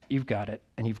you've got it,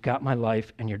 and you've got my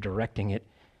life, and you're directing it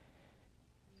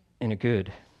in a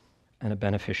good and a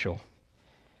beneficial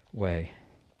way.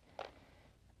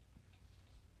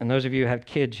 And those of you who have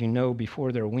kids, you know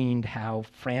before they're weaned how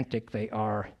frantic they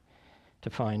are to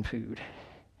find food.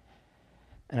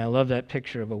 And I love that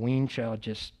picture of a weaned child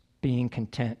just being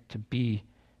content to be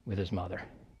with his mother,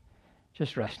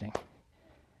 just resting.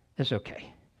 It's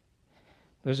okay.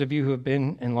 Those of you who have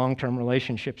been in long-term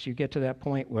relationships, you get to that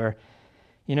point where,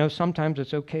 sometimes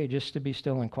it's okay just to be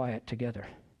still and quiet together.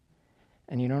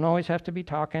 And you don't always have to be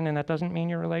talking, and that doesn't mean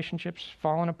your relationship's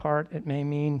falling apart. It may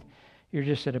mean you're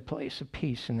just at a place of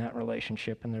peace in that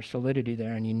relationship, and there's solidity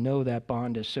there, and you know that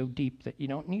bond is so deep that you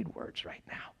don't need words right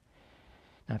now.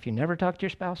 Now, if you never talk to your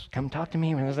spouse, come talk to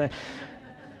me.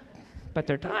 But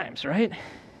there are times, right?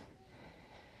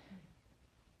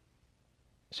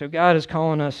 So God is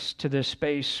calling us to this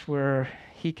space where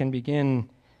he can begin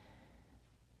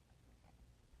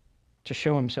to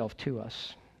show himself to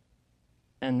us.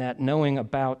 And that knowing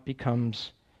about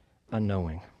becomes a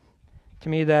knowing. To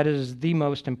me, that is the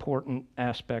most important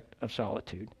aspect of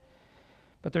solitude.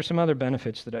 But there's some other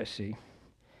benefits that I see.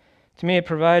 To me, it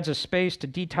provides a space to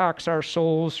detox our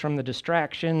souls from the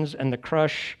distractions and the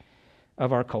crush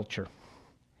of our culture.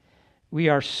 We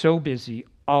are so busy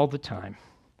all the time.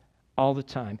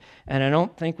 And I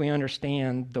don't think we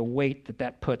understand the weight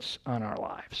that puts on our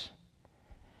lives.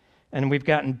 And we've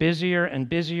gotten busier and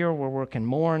busier. We're working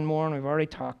more and more, and we've already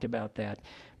talked about that.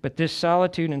 But this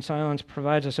solitude and silence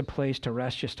provides us a place to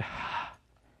rest, just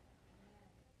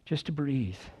to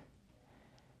breathe.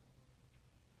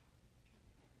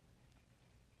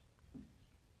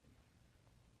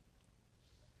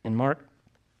 In Mark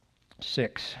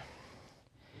 6,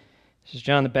 this is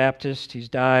John the Baptist. He's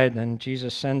died. Then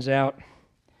Jesus sends out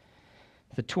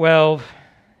the 12.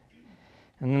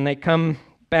 And then they come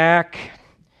back.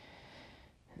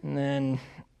 And then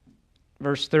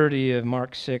verse 30 of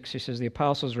Mark 6, he says, the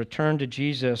apostles returned to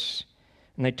Jesus,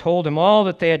 and they told him all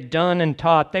that they had done and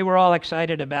taught. They were all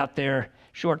excited about their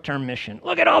short-term mission.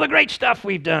 Look at all the great stuff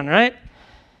we've done, right?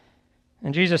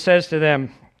 And Jesus says to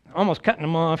them, almost cutting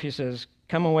them off, he says,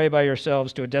 come away by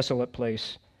yourselves to a desolate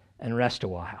place and rest a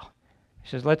while. He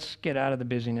says, let's get out of the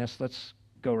busyness. Let's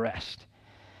go rest.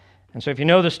 And so if you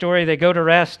know the story, they go to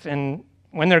rest, and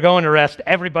when they're going to rest,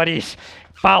 everybody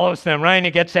follows them, right? And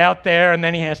he gets out there, and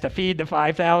then he has to feed the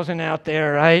 5,000 out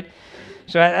there, right?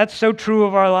 So that's so true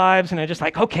of our lives, and I'm just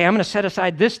like, okay, I'm going to set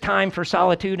aside this time for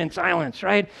solitude and silence,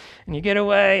 right? And you get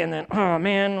away, and then, oh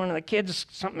man, one of the kids,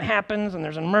 something happens, and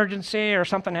there's an emergency, or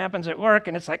something happens at work,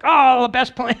 and it's like, oh, the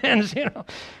best plans,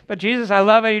 But Jesus, I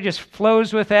love it. He just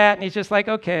flows with that, and he's just like,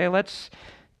 okay, let's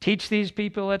teach these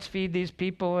people, let's feed these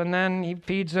people, and then he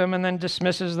feeds them, and then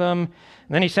dismisses them.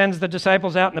 And then he sends the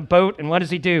disciples out in the boat, and what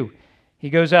does he do? He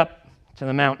goes up to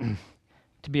the mountain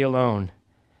to be alone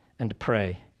and to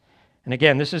pray. And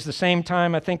again, this is the same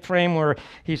time, I think, frame where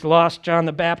he's lost John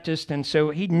the Baptist, and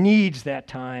so he needs that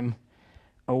time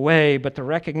away. But the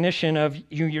recognition of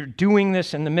you're doing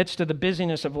this in the midst of the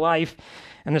busyness of life.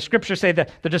 And the scriptures say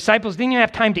that the disciples didn't even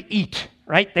have time to eat,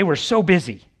 right? They were so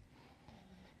busy.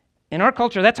 In our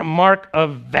culture, that's a mark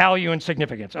of value and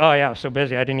significance. Oh yeah, so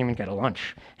busy, I didn't even get a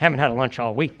lunch. Haven't had a lunch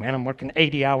all week, man. I'm working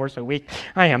 80 hours a week.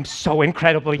 I am so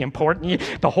incredibly important.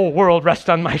 The whole world rests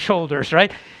on my shoulders,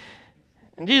 right?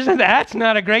 And Jesus said, that's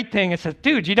not a great thing. It says,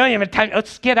 dude, you don't even have time.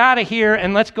 Let's get out of here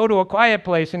and let's go to a quiet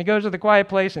place. And he goes to the quiet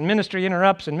place, and ministry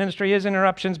interrupts, and ministry is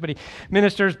interruptions, but he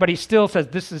ministers, but he still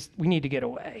says, we need to get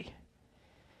away.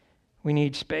 We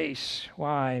need space.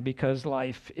 Why? Because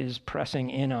life is pressing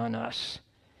in on us.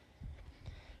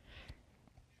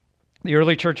 The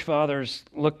early church fathers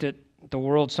looked at the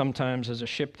world sometimes as a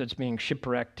ship that's being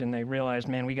shipwrecked, and they realized,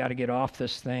 man, we got to get off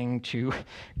this thing to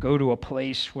go to a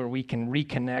place where we can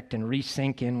reconnect and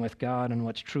resync in with God and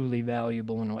what's truly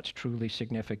valuable and what's truly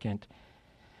significant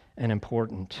and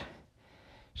important.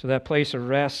 So that place of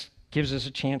rest gives us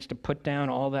a chance to put down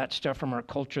all that stuff from our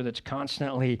culture that's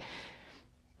constantly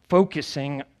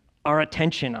focusing our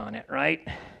attention on it, right?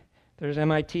 There's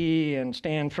MIT and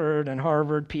Stanford and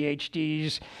Harvard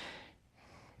PhDs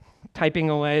typing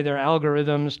away their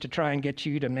algorithms to try and get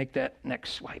you to make that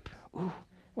next swipe. Ooh,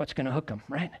 what's going to hook them,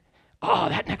 right? Oh,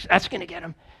 that's going to get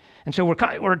them. And so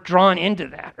we're drawn into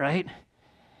that, right?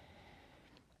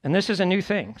 And this is a new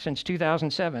thing since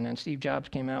 2007, and Steve Jobs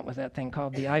came out with that thing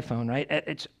called the iPhone, right?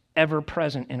 It's ever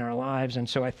present in our lives, and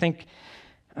so I think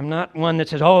I'm not one that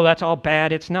says, oh, that's all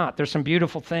bad. It's not. There's some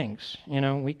beautiful things.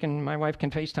 My wife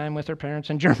can FaceTime with her parents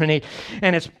in Germany,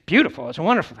 and it's beautiful. It's a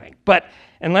wonderful thing. But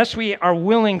unless we are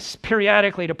willing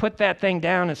periodically to put that thing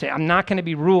down and say, I'm not going to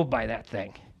be ruled by that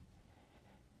thing,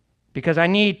 because I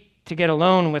need to get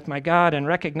alone with my God and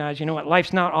recognize,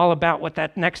 life's not all about what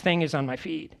that next thing is on my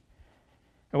feed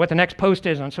or what the next post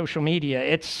is on social media.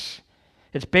 It's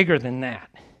bigger than that.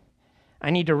 I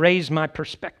need to raise my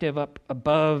perspective up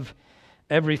above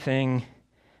everything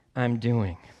I'm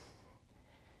doing.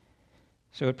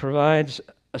 So it provides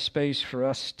a space for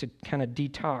us to kind of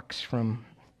detox from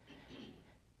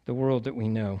the world that we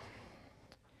know.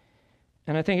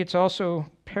 And I think it's also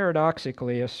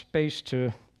paradoxically a space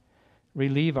to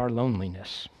relieve our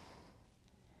loneliness.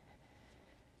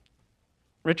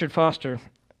 Richard Foster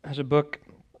has a book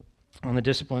on the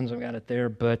disciplines. I've got it there,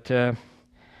 but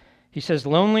he says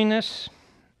loneliness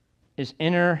is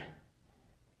inner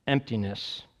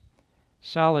emptiness.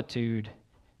 Solitude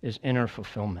is inner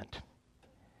fulfillment. Have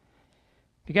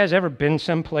you guys ever been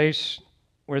someplace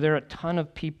where there are a ton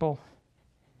of people,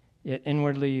 yet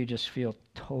inwardly you just feel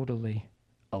totally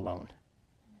alone?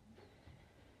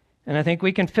 And I think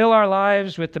we can fill our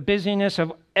lives with the busyness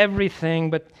of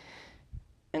everything,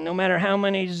 and no matter how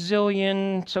many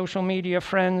zillion social media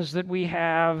friends that we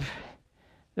have,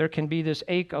 there can be this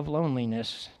ache of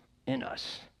loneliness in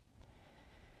us.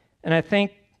 And I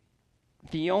think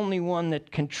the only one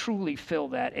that can truly fill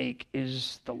that ache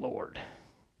is the Lord.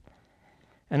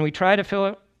 And we try to fill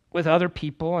it with other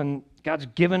people, and God's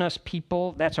given us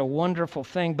people. That's a wonderful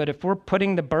thing. But if we're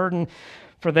putting the burden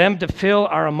for them to fill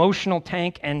our emotional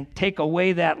tank and take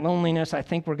away that loneliness, I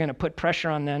think we're going to put pressure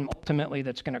on them ultimately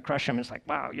that's going to crush them. It's like,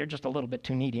 wow, you're just a little bit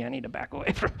too needy. I need to back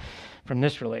away from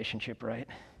this relationship, right?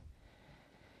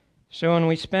 So when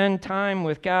we spend time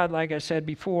with God, like I said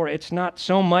before, it's not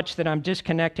so much that I'm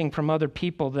disconnecting from other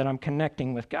people, that I'm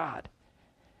connecting with God.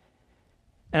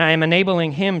 And I am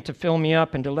enabling Him to fill me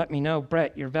up and to let me know,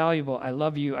 Brett, you're valuable. I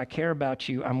love you. I care about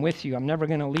you. I'm with you. I'm never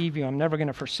going to leave you. I'm never going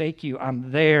to forsake you.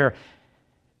 I'm there.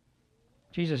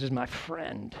 Jesus is my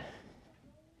friend.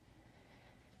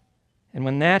 And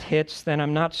when that hits, then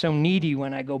I'm not so needy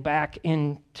when I go back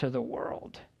into the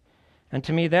world. And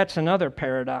to me, that's another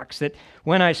paradox, that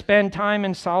when I spend time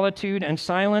in solitude and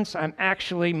silence, I'm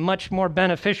actually much more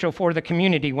beneficial for the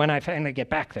community when I finally get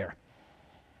back there.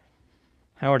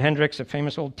 Howard Hendricks, a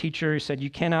famous old teacher, said, you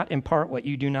cannot impart what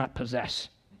you do not possess.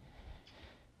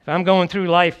 If I'm going through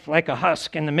life like a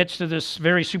husk in the midst of this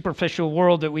very superficial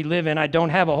world that we live in, I don't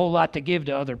have a whole lot to give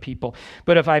to other people.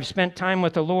 But if I've spent time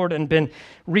with the Lord and been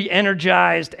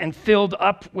re-energized and filled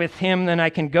up with Him, then I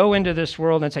can go into this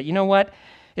world and say, you know what?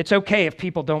 It's okay if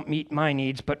people don't meet my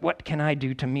needs, but what can I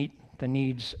do to meet the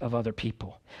needs of other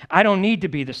people? I don't need to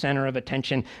be the center of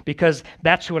attention, because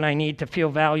that's what I need to feel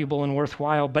valuable and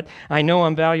worthwhile. But I know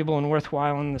I'm valuable and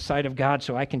worthwhile in the sight of God,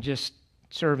 so I can just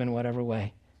serve in whatever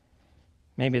way.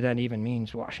 Maybe that even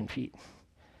means washing feet,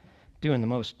 doing the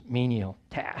most menial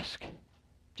task,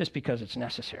 just because it's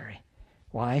necessary.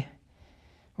 Why?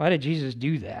 Why did Jesus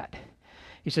do that?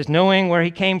 He says, knowing where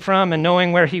He came from and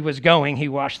knowing where He was going, He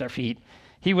washed their feet.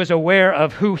 He was aware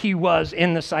of who He was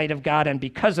in the sight of God, and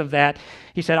because of that,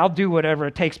 He said, I'll do whatever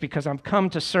it takes because I'm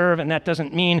come to serve, and that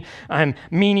doesn't mean I'm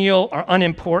menial or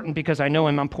unimportant, because I know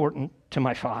I'm important to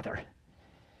my Father.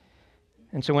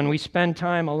 And so when we spend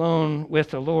time alone with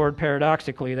the Lord,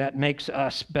 paradoxically, that makes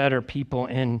us better people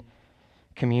in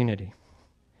community.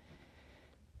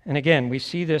 And again, we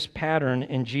see this pattern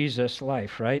in Jesus'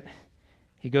 life, right?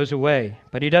 He goes away,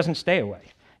 but He doesn't stay away.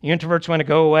 You introverts want to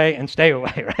go away and stay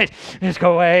away, right? Just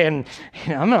go away and,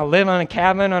 I'm going to live on a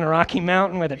cabin on a rocky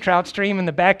mountain with a trout stream in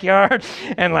the backyard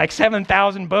and like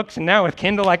 7,000 books, and now with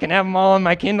Kindle, I can have them all on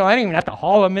my Kindle. I don't even have to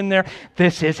haul them in there.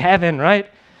 This is heaven, right?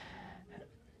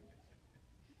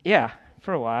 Yeah,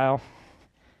 for a while.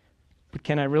 But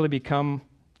can I really become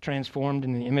transformed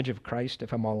in the image of Christ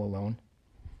if I'm all alone?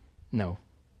 No.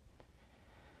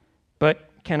 But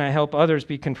can I help others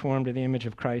be conformed to the image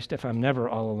of Christ if I'm never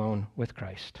all alone with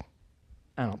Christ?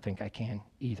 I don't think I can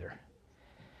either.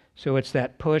 So it's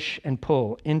that push and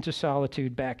pull into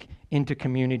solitude, back into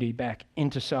community, back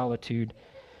into solitude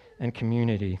and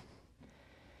community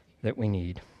that we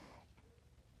need.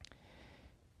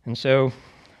 And so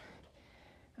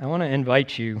I want to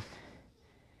invite you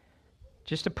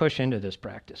just to push into this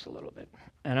practice a little bit.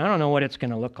 And I don't know what it's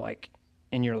going to look like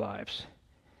in your lives.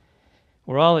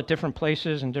 We're all at different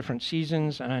places and different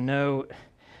seasons, and I know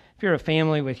if you're a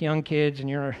family with young kids and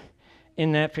you're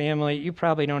in that family, you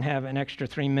probably don't have an extra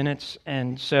 3 minutes.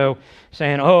 And so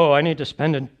saying, oh, I need to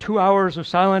spend 2 hours of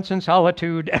silence and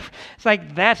solitude, it's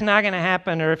like that's not going to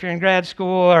happen. Or if you're in grad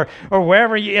school or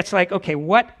wherever, it's like, okay,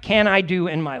 what can I do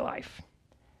in my life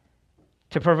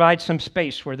to provide some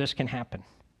space where this can happen?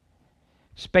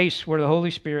 Space where the Holy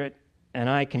Spirit and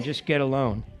I can just get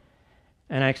alone.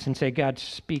 And I can say, God,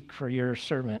 speak, for your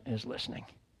servant is listening.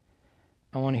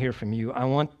 I want to hear from you. I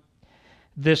want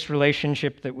this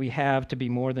relationship that we have to be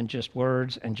more than just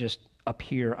words and just up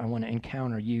here. I want to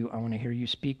encounter you. I want to hear you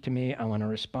speak to me. I want to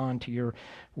respond to your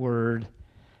word.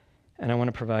 And I want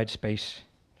to provide space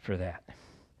for that.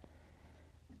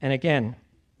 And again,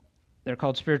 they're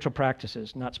called spiritual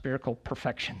practices, not spiritual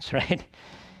perfections, right?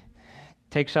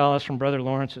 Take solace from Brother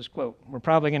Lawrence's quote. We're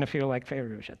probably going to feel like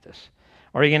failures at this.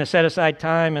 Or are you going to set aside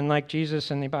time and like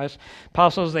Jesus and the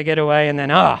apostles, they get away and then,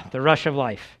 the rush of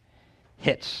life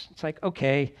hits. It's like,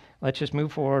 okay, let's just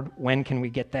move forward. When can we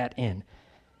get that in?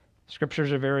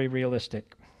 Scriptures are very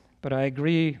realistic. But I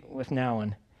agree with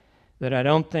Nowan that I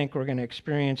don't think we're going to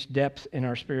experience depth in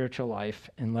our spiritual life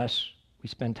unless we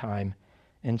spend time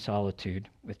in solitude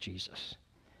with Jesus.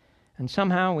 And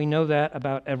somehow we know that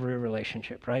about every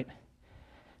relationship, right?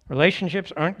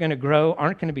 Relationships aren't going to grow,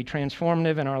 aren't going to be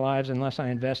transformative in our lives unless I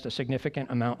invest a significant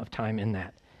amount of time in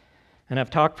that. And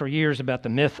I've talked for years about the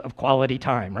myth of quality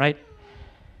time, right?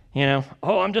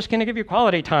 I'm just going to give you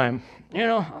quality time.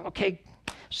 Okay,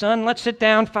 son, let's sit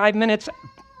down 5 minutes,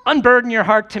 unburden your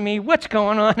heart to me. What's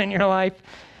going on in your life?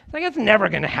 It's like, it's never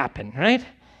going to happen, right?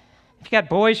 If you got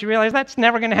boys, you realize that's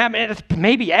never going to happen. It's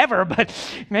maybe ever, but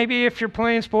maybe if you're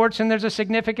playing sports and there's a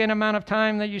significant amount of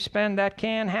time that you spend, that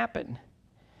can happen.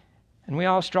 And we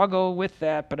all struggle with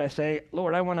that, but I say,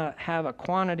 Lord, I want to have a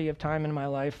quantity of time in my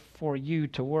life for you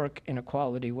to work in a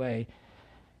quality way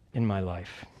in my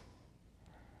life.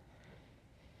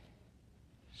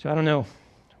 So I don't know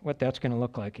what that's going to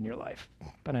look like in your life,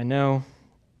 but I know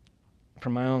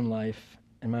from my own life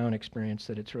and my own experience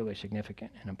that it's really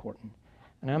significant and important.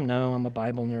 And I'm a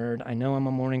Bible nerd. I know I'm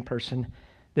a morning person.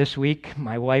 This week,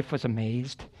 my wife was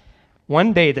amazed.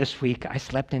 One day this week, I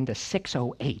slept into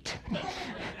 6:08.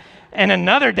 And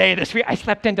another day this week, I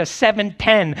slept into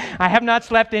 7:10. I have not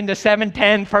slept into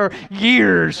 7:10 for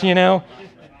years,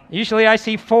 Usually I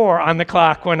see 4 on the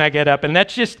clock when I get up, and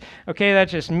that's just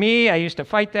me. I used to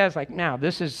fight that. It's like, now,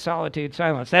 this is solitude,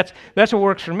 silence. That's what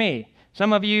works for me.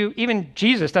 Some of you, even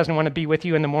Jesus doesn't want to be with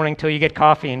you in the morning till you get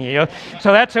coffee in you,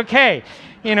 so that's okay.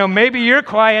 Maybe your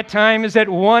quiet time is at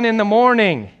 1 in the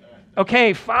morning.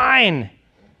 Okay, fine.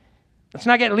 Let's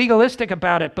not get legalistic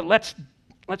about it, but let's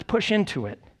push into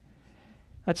it.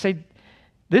 Let's say,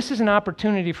 this is an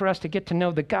opportunity for us to get to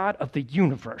know the God of the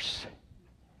universe.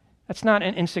 That's not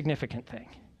an insignificant thing.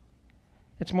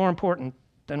 It's more important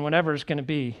than whatever is going to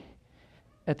be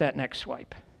at that next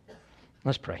swipe.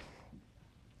 Let's pray.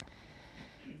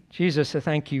 Jesus, I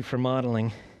thank you for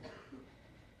modeling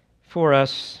for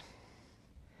us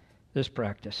this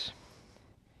practice.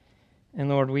 And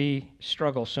Lord, we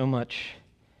struggle so much.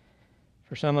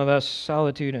 For some of us,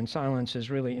 solitude and silence is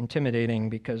really intimidating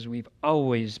because we've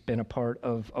always been a part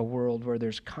of a world where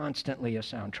there's constantly a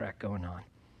soundtrack going on.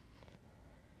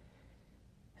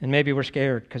 And maybe we're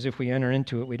scared because if we enter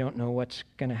into it, we don't know what's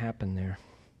going to happen there.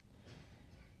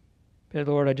 But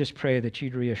Lord, I just pray that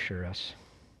you'd reassure us,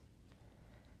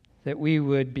 that we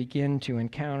would begin to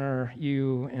encounter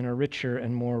you in a richer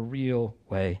and more real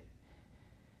way.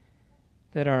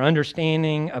 That our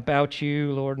understanding about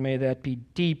you, Lord, may that be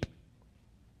deep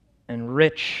and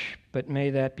rich, but may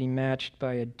that be matched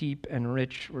by a deep and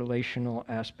rich relational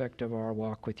aspect of our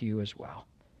walk with you as well.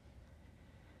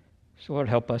 So Lord,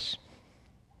 help us.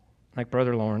 Like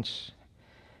Brother Lawrence,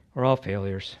 we're all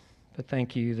failures, but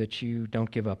thank you that you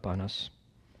don't give up on us.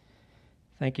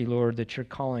 Thank you, Lord, that you're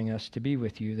calling us to be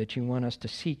with you, that you want us to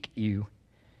seek you.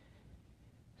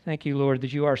 Thank you, Lord,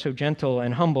 that you are so gentle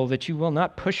and humble that you will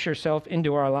not push yourself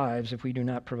into our lives if we do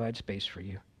not provide space for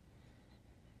you.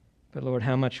 But Lord,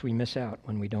 how much we miss out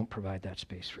when we don't provide that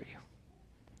space for you.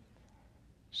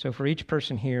 So for each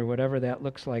person here, whatever that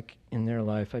looks like in their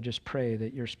life, I just pray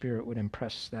that your Spirit would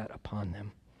impress that upon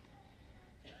them.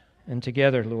 And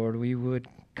together, Lord, we would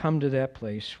come to that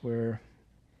place where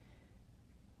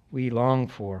we long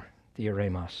for the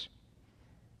eremos,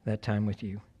 that time with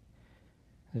you.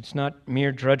 It's not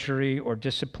mere drudgery or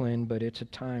discipline, but it's a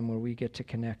time where we get to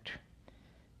connect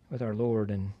with our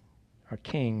Lord and our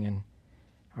King and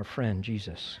our friend,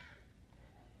 Jesus.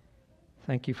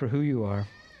 Thank you for who you are.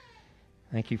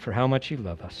 Thank you for how much you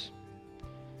love us.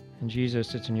 And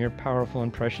Jesus, it's in your powerful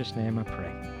and precious name I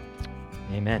pray.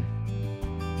 Amen.